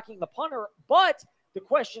for knocking the punter? But the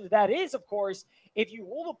question to that is, of course, if you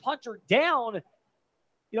rule the punter down,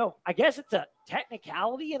 I guess it's a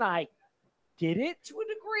technicality, and I get it to a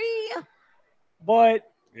degree,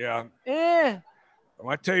 but yeah. Well,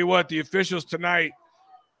 I tell you what, the officials tonight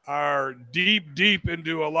are deep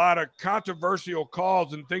into a lot of controversial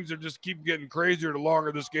calls, and things that just keep getting crazier the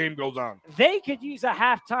longer this game goes on. They could use a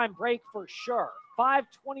halftime break for sure.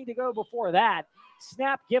 5:20 to go before that.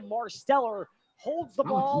 Snap, give Marsteller, holds the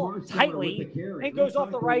ball tightly and goes off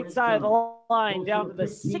the right side of the line down to the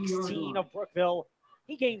 16 of Brookville.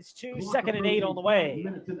 He gains 2, 2nd and 8 on the way.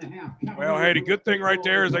 Well, hey, the good thing right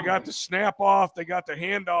there is they got the snap off. They got the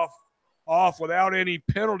handoff off without any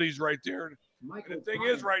penalties right there. And the thing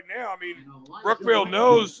is right now, I mean, Brookville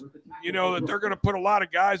knows, that they're going to put a lot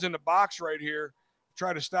of guys in the box right here to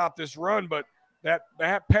try to stop this run, but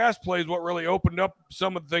that pass play is what really opened up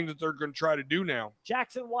some of the things that they're going to try to do now.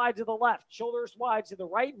 Jackson wide to the left, shoulders wide to the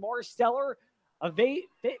right. Marsteller,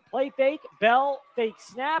 play fake, Bell, fake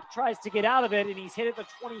snap, tries to get out of it, and he's hit at the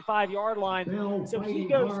 25-yard line. So he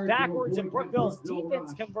goes backwards, and Brookville's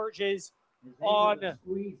defense converges on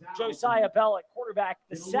Josiah Bell at quarterback.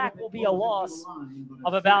 The sack will be a loss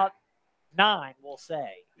of about 9, we'll say.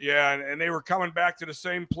 Yeah, and they were coming back to the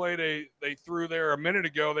same play they threw there a minute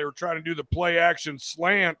ago. They were trying to do the play action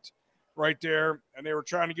slant right there, and they were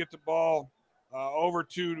trying to get the ball over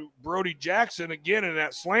to Brody Jackson again in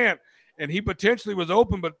that slant. and he potentially was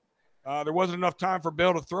open, but there wasn't enough time for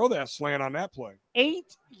Bell to throw that slant on that play.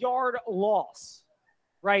 8-yard loss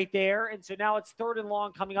right there. And so now it's 3rd and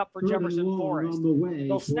long coming up for Jefferson Forest.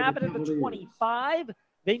 They'll snap it at the 25.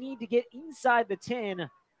 They need to get inside the 10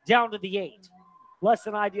 down to the 8. Less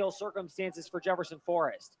than ideal circumstances for Jefferson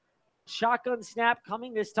Forest. Shotgun snap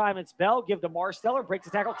coming. This time it's Bell. Give to Marsteller. Breaks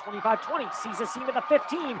the tackle 25-20. Sees a seam at the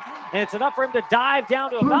 15. And it's enough for him to dive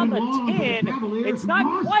down to about the 10. It's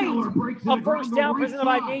not quite a first down presented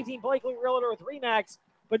by Nadine Blakely Realtor with Remax.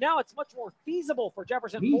 But now it's much more feasible for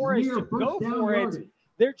Jefferson Forest to go for it.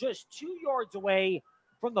 They're just 2 yards away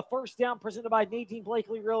from the first down presented by Nadine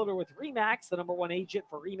Blakely Realtor with Remax, the #1 agent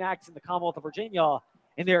for Remax in the Commonwealth of Virginia.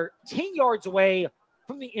 And they're 10 yards away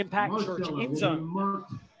from the Impact Church end zone.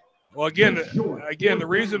 Well, again, the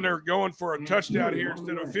reason they're going for a touchdown here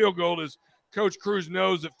instead of a field goal is Coach Cruz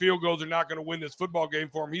knows that field goals are not going to win this football game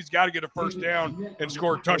for him. He's got to get a first down and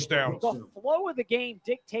score touchdowns. The flow of the game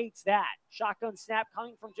dictates that. Shotgun snap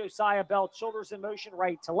coming from Josiah Bell. Shoulders in motion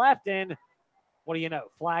right to left. And what do you know?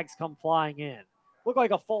 Flags come flying in. Look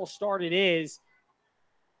like a false start it is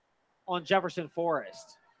on Jefferson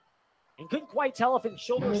Forest. And couldn't quite tell if in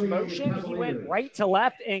shoulders motion he went right to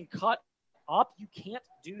left and cut up. You can't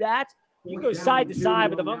do that. You can go side to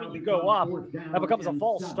side, but the moment you go up, that becomes a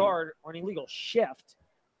false start or an illegal shift.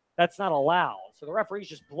 That's not allowed. So the referees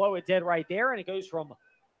just blow it dead right there, and it goes from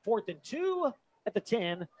 4th and 2 at the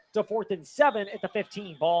 10 to 4th and 7 at the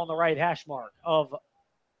 15. Ball on the right hash mark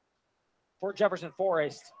for Jefferson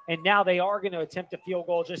Forest. And now they are going to attempt a field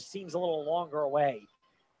goal. Just seems a little longer away.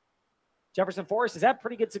 Jefferson Forest has had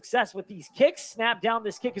pretty good success with these kicks. Snap down.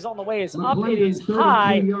 This kick is on the way. It's up. It is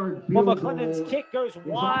high. But McClendon's kick goes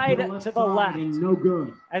wide to the left. No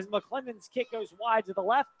good. As McClendon's kick goes wide to the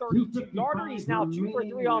left, 32-yarder. He's now 2 for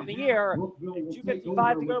 3 on the year. And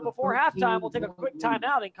 2:55 to go before halftime. We'll take a quick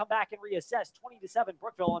timeout and come back and reassess. 20-7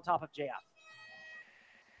 Brookville on top of JF.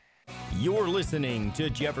 You're listening to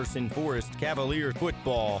Jefferson Forest Cavalier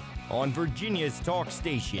football on Virginia's talk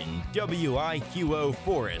station, WIQO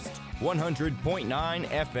Forest, 100.9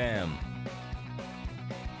 FM.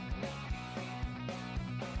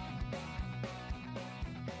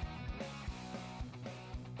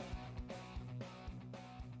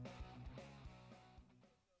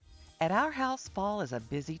 At our house, fall is a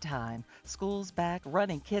busy time. School's back,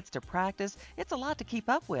 running kids to practice. It's a lot to keep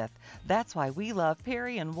up with. That's why we love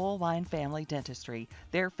Perry and Woolwine Family Dentistry.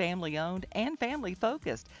 They're family-owned and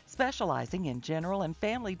family-focused, specializing in general and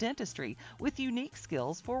family dentistry with unique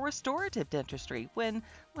skills for restorative dentistry when,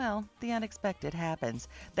 well, the unexpected happens.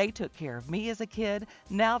 They took care of me as a kid.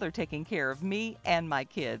 Now they're taking care of me and my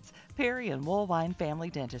kids. Perry and Woolwine Family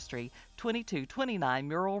Dentistry, 2229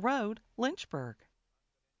 Murrell Road, Lynchburg.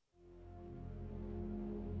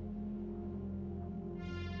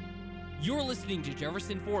 You're listening to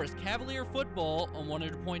Jefferson Forest Cavalier football on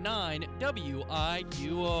 100.9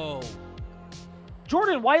 WIQO.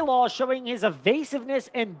 Jordan Whitelaw showing his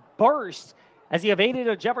evasiveness and burst as he evaded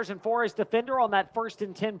a Jefferson Forest defender on that 1st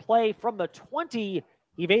and 10 play from the 20.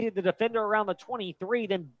 He evaded the defender around the 23,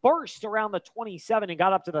 then burst around the 27 and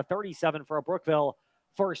got up to the 37 for a Brookville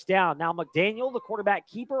first down. Now McDaniel, the quarterback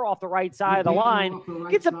keeper off the right side of the line,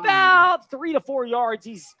 gets about 3 to 4 yards.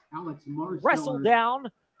 He's wrestled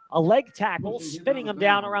down a leg tackle, spinning him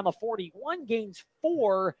down around the 41, gains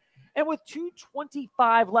 4. And with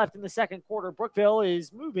 2:25 left in the second quarter, Brookville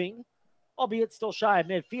is moving, albeit still shy of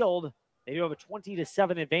midfield. They do have a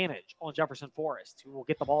 20-7 advantage on Jefferson Forest, who will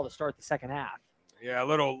get the ball to start the second half. Yeah, a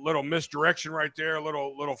little misdirection right there, a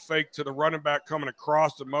little fake to the running back coming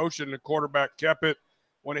across the motion. The quarterback kept it,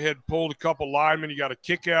 went ahead and pulled a couple linemen. You got a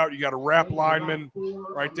kick out, you got a wrap lineman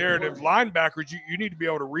right there. And if linebackers, you need to be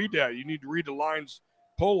able to read that. You need to read the lines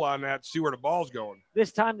pull on that, see where the ball's going.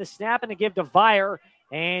 This time the snap and a give to Vire,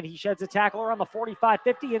 and he sheds a tackle around the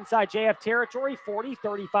 45-50 inside JF territory, 40,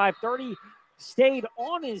 35, 30. Stayed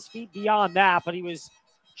on his feet beyond that, but he was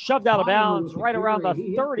shoved out of bounds right around the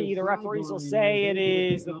 30. The referees will say it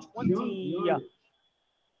is the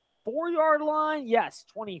 24-yard line. Yes,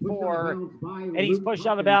 24, and he's pushed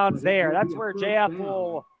out of bounds there. That's where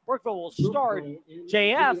Brookville will start.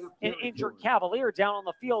 JF, an injured Cavalier down on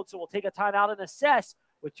the field, so we'll take a timeout and assess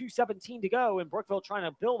with 2:17 to go, and Brookville trying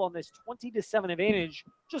to build on this 20-7 advantage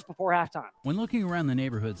just before halftime. When looking around the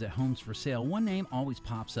neighborhoods at homes for sale, one name always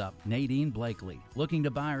pops up: Nadine Blakely. Looking to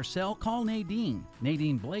buy or sell? Call Nadine.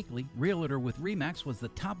 Nadine Blakely, realtor with RE/MAX, was the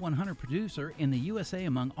top 100 producer in the USA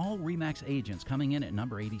among all RE/MAX agents, coming in at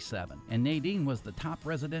number 87. And Nadine was the top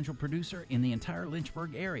residential producer in the entire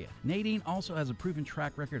Lynchburg area. Nadine also has a proven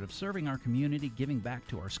track record of serving our community, giving back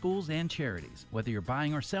to our schools and charities. Whether you're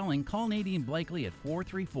buying or selling, call Nadine Blakely at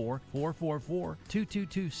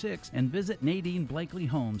 434-444-2226 and visit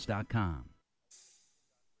NadineBlakelyHomes.com.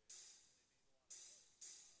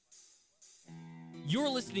 You're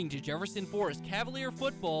listening to Jefferson Forest Cavalier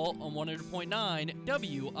football on 100.9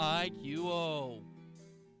 WIQO.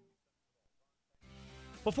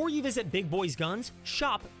 Before you visit Big Boys Guns,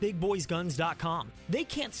 shop BigBoysGuns.com. They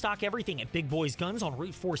can't stock everything at Big Boys Guns on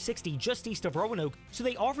Route 460 just east of Roanoke, so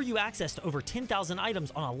they offer you access to over 10,000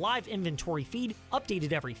 items on a live inventory feed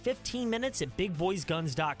updated every 15 minutes at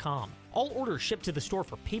BigBoysGuns.com. All orders ship to the store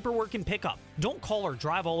for paperwork and pickup. Don't call or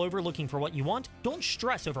drive all over looking for what you want. Don't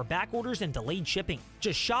stress over back orders and delayed shipping.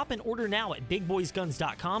 Just shop and order now at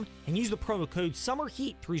BigBoysGuns.com and use the promo code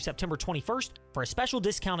SUMMERHEAT through September 21st for a special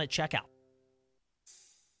discount at checkout.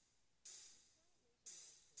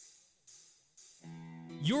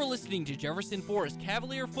 You're listening to Jefferson Forest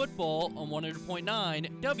Cavalier football on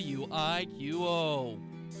 100.9 WIQO.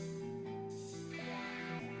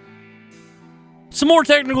 Some more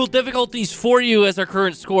technical difficulties for you as our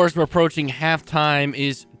current scores we're approaching halftime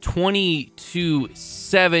is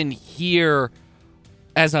 22-7 here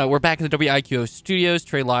as we're back in the WIQO studios.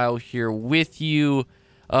 Trey Lyle here with you.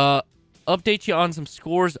 Update you on some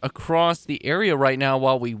scores across the area right now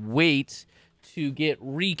while we wait to get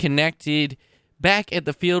reconnected. Back at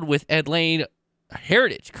the field with Ed Lane.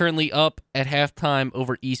 Heritage currently up at halftime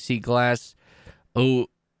over EC Glass. Oh,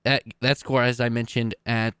 that score, as I mentioned,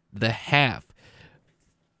 at the half.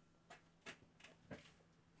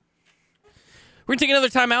 We're going to take another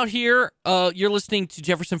time out here. You're listening to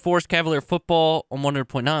Jefferson Forest Cavalier football on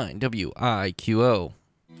 100.9 WIQO.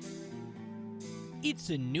 It's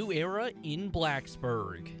a new era in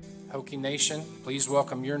Blacksburg. Hokie Nation, please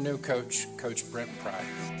welcome your new coach, Coach Brent Pry.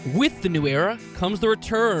 With the new era comes the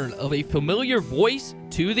return of a familiar voice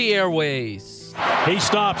to the airways. He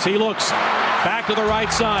stops, he looks back to the right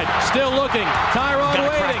side, still looking, Tyrone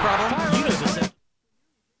waiting.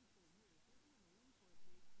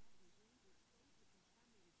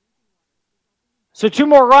 So 2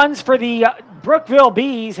 more runs for the Brookville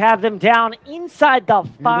Bees have them down inside the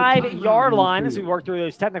 5-yard line as we work through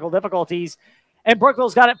those technical difficulties. And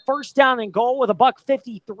Brookville's got it first down and goal with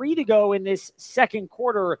 $1:53 to go in this second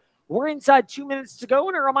quarter. We're inside 2 minutes to go.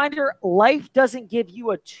 And a reminder, life doesn't give you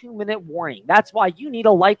a 2-minute warning. That's why you need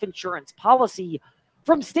a life insurance policy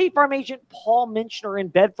from State Farm agent Paul Minchner in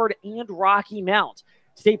Bedford and Rocky Mount.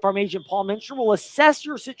 State Farm agent Paul Minchner will assess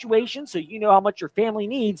your situation so you know how much your family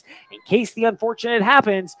needs in case the unfortunate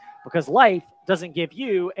happens, because life doesn't give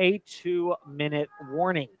you a 2-minute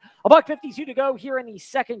warning. $1:52 to go here in the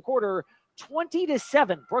second quarter.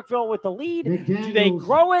 20-7, Brookville with the lead. Do they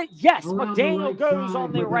grow it? Yes. McDaniel goes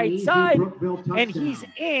on the right side, and he's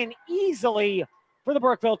in easily for the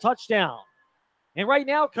Brookville touchdown. And right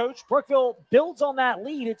now, Coach, Brookville builds on that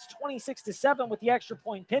lead. It's 26-7 with the extra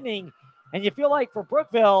point pending. And you feel like for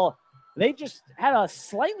Brookville, they just had a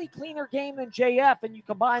slightly cleaner game than JF, and you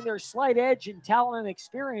combine their slight edge and talent and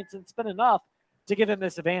experience, and it's been enough to give them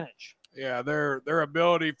this advantage. Yeah, their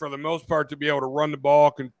ability for the most part to be able to run the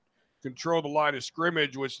ball, control the line of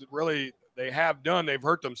scrimmage, which really they have done. They've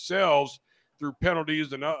hurt themselves through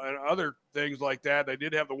penalties and other things like that. They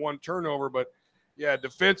did have the 1 turnover, but, yeah,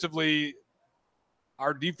 defensively,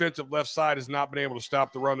 our defensive left side has not been able to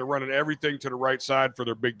stop the run. They're running everything to the right side for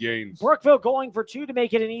their big gains. Brookville going for 2 to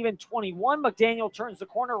make it an even 21. McDaniel turns the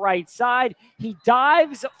corner right side. He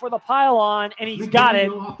dives for the pylon, and he's got it.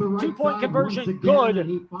 2-point conversion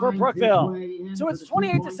good for Brookville. So it's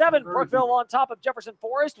 28-7. Brookville on top of Jefferson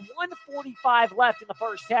Forest. 1:45 left in the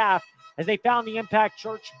first half as they found the Impact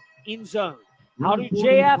Church in zone. How do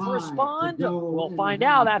JF respond? We'll find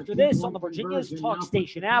out after this on the Virginia's Talk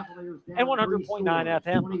Station app and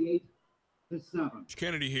 100.9 FM.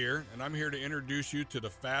 Kennedy here, and I'm here to introduce you to the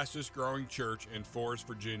fastest growing church in Forest,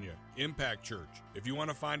 Virginia, Impact Church. If you want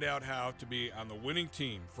to find out how to be on the winning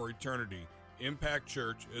team for eternity, Impact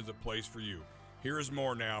Church is a place for you. Here is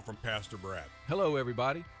more now from Pastor Brad. Hello,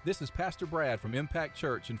 everybody. This is Pastor Brad from Impact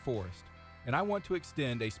Church in Forest, and I want to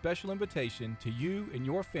extend a special invitation to you and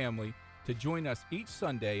your family to join us each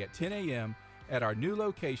Sunday at 10 a.m. at our new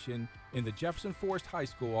location in the Jefferson Forest High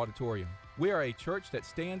School auditorium. We are a church that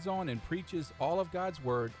stands on and preaches all of God's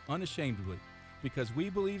Word unashamedly because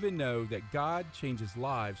we believe and know that God changes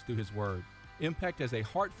lives through His Word. Impact has a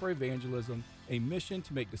heart for evangelism, a mission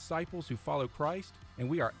to make disciples who follow Christ, and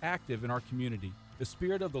we are active in our community. The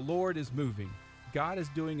Spirit of the Lord is moving. God is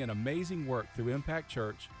doing an amazing work through Impact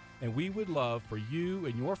Church, and we would love for you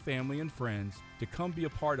and your family and friends to come be a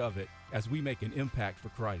part of it as we make an impact for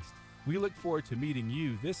Christ. We look forward to meeting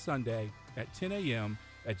you this Sunday at 10 a.m.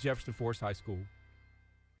 at Jefferson Forest High School.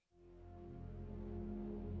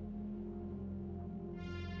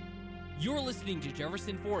 You're listening to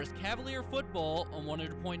Jefferson Forest Cavalier football on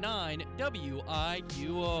 100.9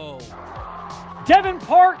 WIQO. Devin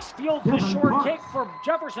Parks fields the short kick for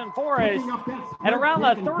Jefferson Forest at around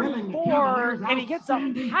the 34, and he gets up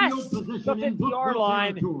past the 50-yard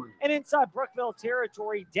line and inside Brookville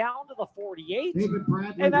territory down to the 48.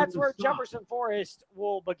 And that's where Jefferson Forest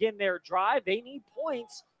will begin their drive. They need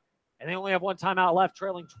points, and they only have one timeout left,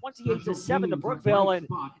 trailing 28-7 to Brookville. And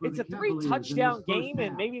it's a 3-touchdown game,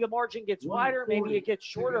 and maybe the margin gets wider, maybe it gets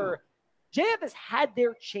shorter. JF has had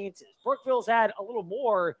their chances. Brookville's had a little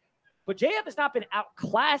more, but JF has not been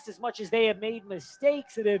outclassed as much as they have made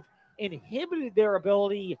mistakes that have inhibited their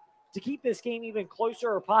ability to keep this game even closer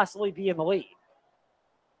or possibly be in the lead.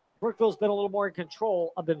 Brookville's been a little more in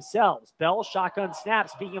control of themselves. Bell, shotgun snap,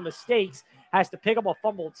 speaking of mistakes, has to pick up a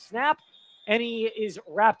fumbled snap, and he is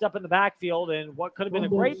wrapped up in the backfield, and what could have been a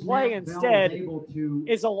great play instead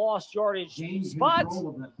is a lost yardage spot.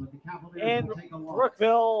 And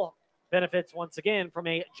Brookville benefits once again from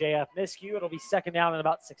a JF miscue. It'll be second down and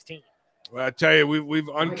about 16. Well, I tell you, we've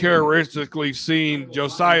uncharacteristically seen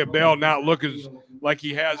Josiah Bell not look as like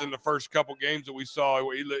he has in the first couple games that we saw.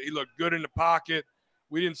 He looked good in the pocket.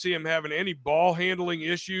 We didn't see him having any ball handling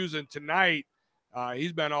issues, and tonight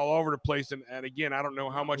he's been all over the place. And again, I don't know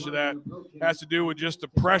how much of that has to do with just the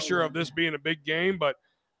pressure of this being a big game, but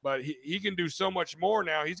he can do so much more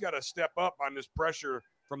now. He's got to step up on this pressure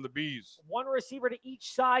from the Bees. One receiver to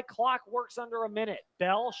each side. Clock works under a minute.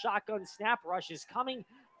 Bell, shotgun snap, rush is coming.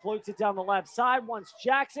 Floats it down the left side. Wants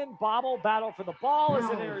Jackson. Bobble, battle for the ball. Is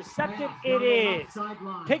it intercepted? It is.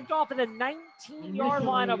 Picked off at the 19-yard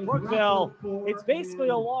line of Brookville. It's basically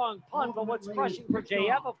a long punt, but what's crushing for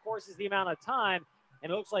JF, of course, is the amount of time.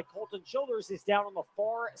 And it looks like Colton Childers is down on the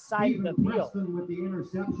far side of the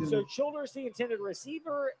field. So Childers, the intended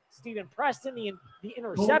receiver. Stephen Preston, the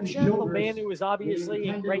interception. The man who is obviously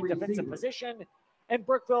in great defensive position. And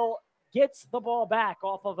Brookville gets the ball back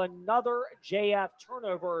off of another JF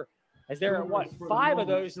turnover, as there are, 5 of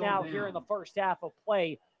those now here in the first half of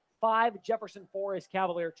play. 5 Jefferson Forest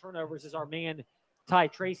Cavalier turnovers is our man Ty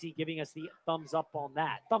Tracy giving us the thumbs up on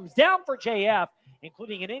that. Thumbs down for JF,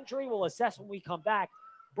 including an injury. We'll assess when we come back.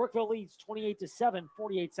 Brookville leads 28-7,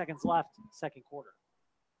 48 seconds left, second quarter.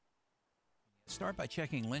 Start by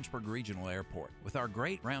checking Lynchburg Regional Airport. With our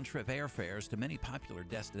great round-trip airfares to many popular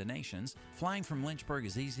destinations, flying from Lynchburg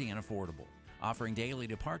is easy and affordable. Offering daily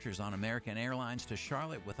departures on American Airlines to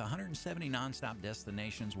Charlotte with 170 nonstop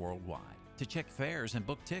destinations worldwide. To check fares and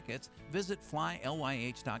book tickets, visit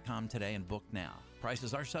flylyh.com today and book now.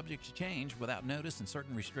 Prices are subject to change without notice and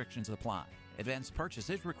certain restrictions apply. Advanced purchase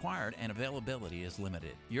is required and availability is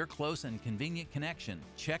limited. Your close and convenient connection.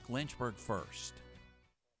 Check Lynchburg first.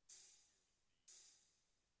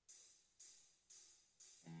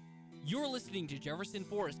 You're listening to Jefferson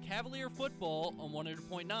Forest Cavalier football on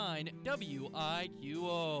 100.9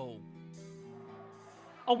 WIQO.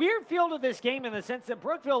 A weird feel to this game in the sense that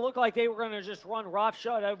Brookville looked like they were going to just run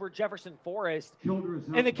roughshod over Jefferson Forest.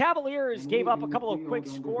 And the Cavaliers gave up a couple of quick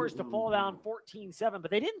scores to fall down 14-7, but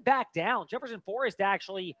they didn't back down. Jefferson Forest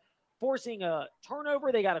actually forcing a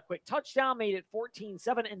turnover. They got a quick touchdown, made it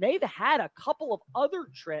 14-7, and they've had a couple of other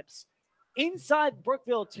trips inside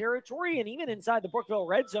Brookville territory and even inside the Brookville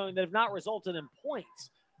red zone that have not resulted in points.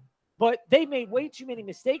 But they made way too many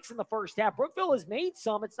mistakes in the first half. Brookville has made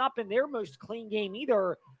some. It's not been their most clean game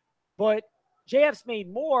either. But JF's made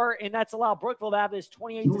more, and that's allowed Brookville to have this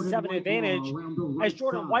 28-7 advantage as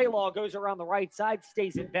Jordan Whitelaw goes around the right side,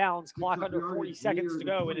 stays in bounds, clock under 40 seconds to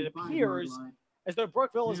go. And it appears as though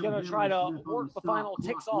Brookville is going to try to work the final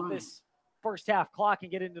ticks off this first half clock and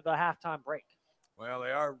get into the halftime break. Well,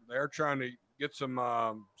 they're trying to get some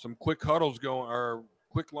quick huddles going, or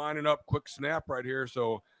quick lining up, quick snap right here.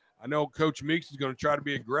 So I know Coach Meeks is going to try to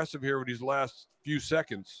be aggressive here with these last few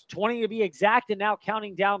seconds. 20 to be exact, and now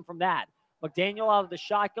counting down from that. McDaniel out of the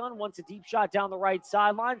shotgun, wants a deep shot down the right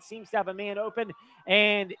sideline, seems to have a man open,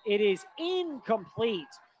 and it is incomplete.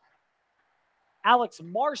 Alex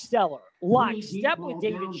Marsteller lockstep with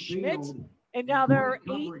David Schmidt. And now there are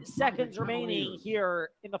 8 seconds remaining here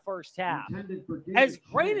in the first half. As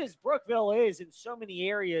great as Brookville is in so many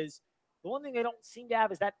areas, The one thing they don't seem to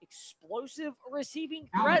have is that explosive receiving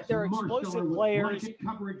threat. Their explosive players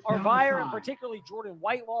are Vire and particularly Jordan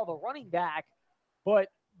Whitelaw, the running back, but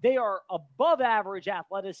they are above average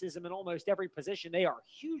athleticism in almost every position. They are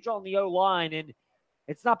huge on the O-line, and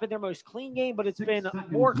it's not been their most clean game, but it's been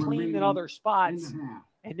more clean than other spots.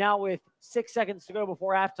 And now with 6 seconds to go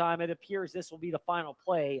before halftime, it appears this will be the final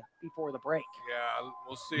play before the break. Yeah,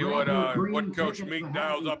 we'll see what Coach Meek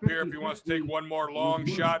dials up here, if he wants to take one more long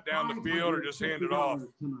shot down the field or just hand it off.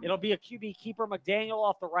 It'll be a QB keeper, McDaniel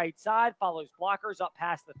off the right side, follows blockers up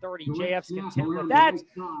past the 30. JF's content with that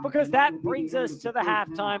because that brings us to the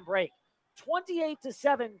halftime break.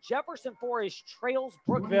 28-7, Jefferson Forest trails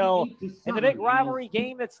Brookville in the big rivalry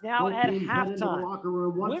game that's now at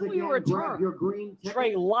halftime. When we return,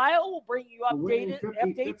 Trey Lyle will bring you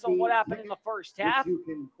updates on what happened in the first half.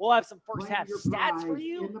 We'll have some first half stats for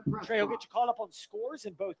you. Trey will get you caught up on scores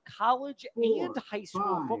in both college and high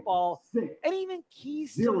school football, and even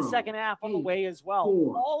keys to the second half on the way as well.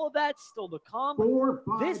 All of that's still to come.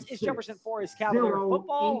 This is Jefferson Forest Cavalier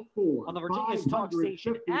football on the Virginia's Talk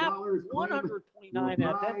Station app, 100.9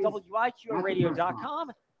 FM,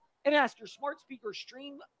 WIQRadio.com, and ask your smart speaker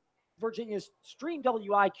stream Virginia's Stream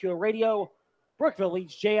WIQO Radio. Brookville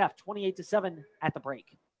leads JF 28-7 at the break.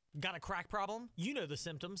 Got a crack problem? You know the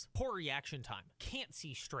symptoms. Poor reaction time. Can't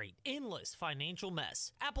see straight. Endless financial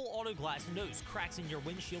mess. Apple Auto Glass knows cracks in your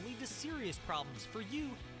windshield lead to serious problems for you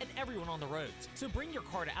and everyone on the roads. So bring your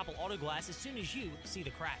car to Apple Auto Glass as soon as you see the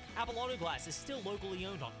crack. Apple Auto Glass is still locally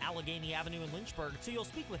owned on Allegheny Avenue in Lynchburg, so you'll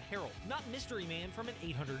speak with Harold, not Mystery Man from an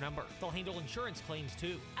 800 number. They'll handle insurance claims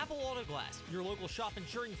too. Apple Auto Glass, your local shop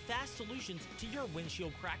ensuring fast solutions to your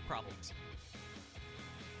windshield crack problems.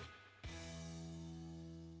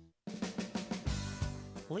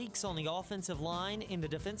 Leaks on the offensive line, in the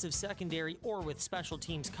defensive secondary, or with special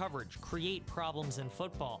teams coverage create problems in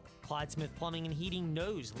football. Clyde Smith Plumbing and Heating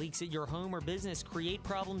knows leaks at your home or business create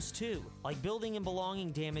problems too, like building and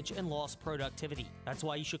belonging damage and lost productivity. That's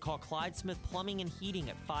why you should call Clyde Smith Plumbing and Heating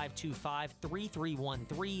at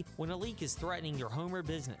 525-3313 when a leak is threatening your home or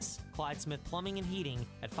business. Clyde Smith Plumbing and Heating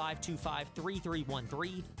at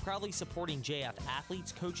 525-3313, proudly supporting JF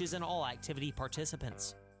athletes, coaches, and all activity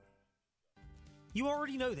participants. You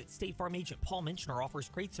already know that State Farm agent Paul Minchner offers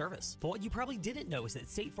great service, but what you probably didn't know is that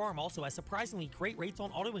State Farm also has surprisingly great rates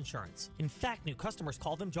on auto insurance. In fact, new customers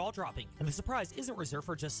call them jaw-dropping, and the surprise isn't reserved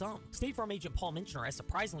for just some. State Farm agent Paul Minchner has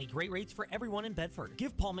surprisingly great rates for everyone in Bedford.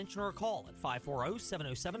 Give Paul Minchner a call at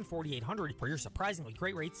 540-707-4800 for your surprisingly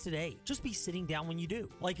great rates today. Just be sitting down when you do.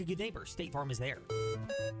 Like a good neighbor, State Farm is there.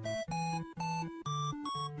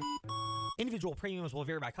 Individual premiums will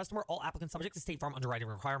vary by customer. All applicants subject to State Farm underwriting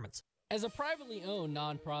requirements. As a privately owned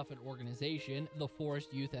nonprofit organization, the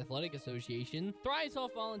Forest Youth Athletic Association thrives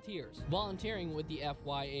off volunteers. Volunteering with the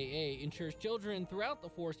FYAA ensures children throughout the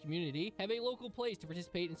Forest community have a local place to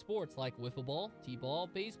participate in sports like wiffle ball, t-ball,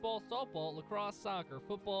 baseball, softball, lacrosse, soccer,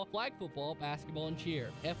 football, flag football, basketball, and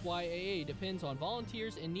cheer. FYAA depends on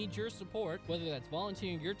volunteers and needs your support, whether that's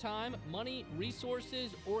volunteering your time, money,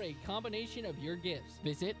 resources, or a combination of your gifts.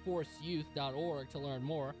 Visit forestyouth.org to learn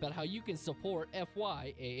more about how you can support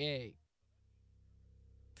FYAA.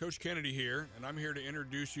 Coach Kennedy here, and I'm here to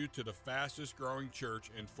introduce you to the fastest growing church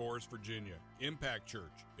in Forest, Virginia, Impact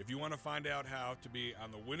Church. If you want to find out how to be on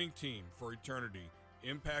the winning team for eternity,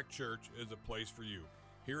 Impact Church is a place for you.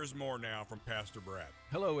 Here is more now from Pastor Brad.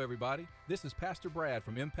 Hello, everybody. This is Pastor Brad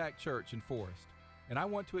from Impact Church in Forest, and I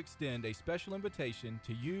want to extend a special invitation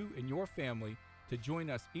to you and your family to join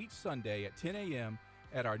us each Sunday at 10 a.m.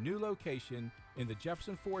 at our new location in the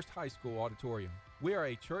Jefferson Forest High School auditorium. We are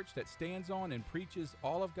a church that stands on and preaches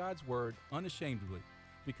all of God's Word unashamedly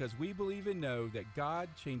because we believe and know that God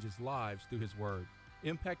changes lives through His Word.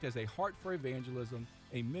 Impact has a heart for evangelism,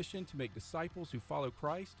 a mission to make disciples who follow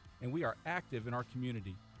Christ, and we are active in our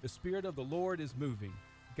community. The Spirit of the Lord is moving.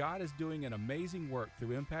 God is doing an amazing work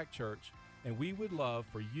through Impact Church, and we would love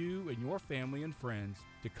for you and your family and friends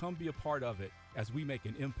to come be a part of it as we make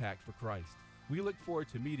an impact for Christ. We look forward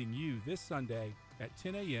to meeting you this Sunday at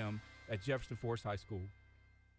 10 a.m. at Jefferson Forest High School.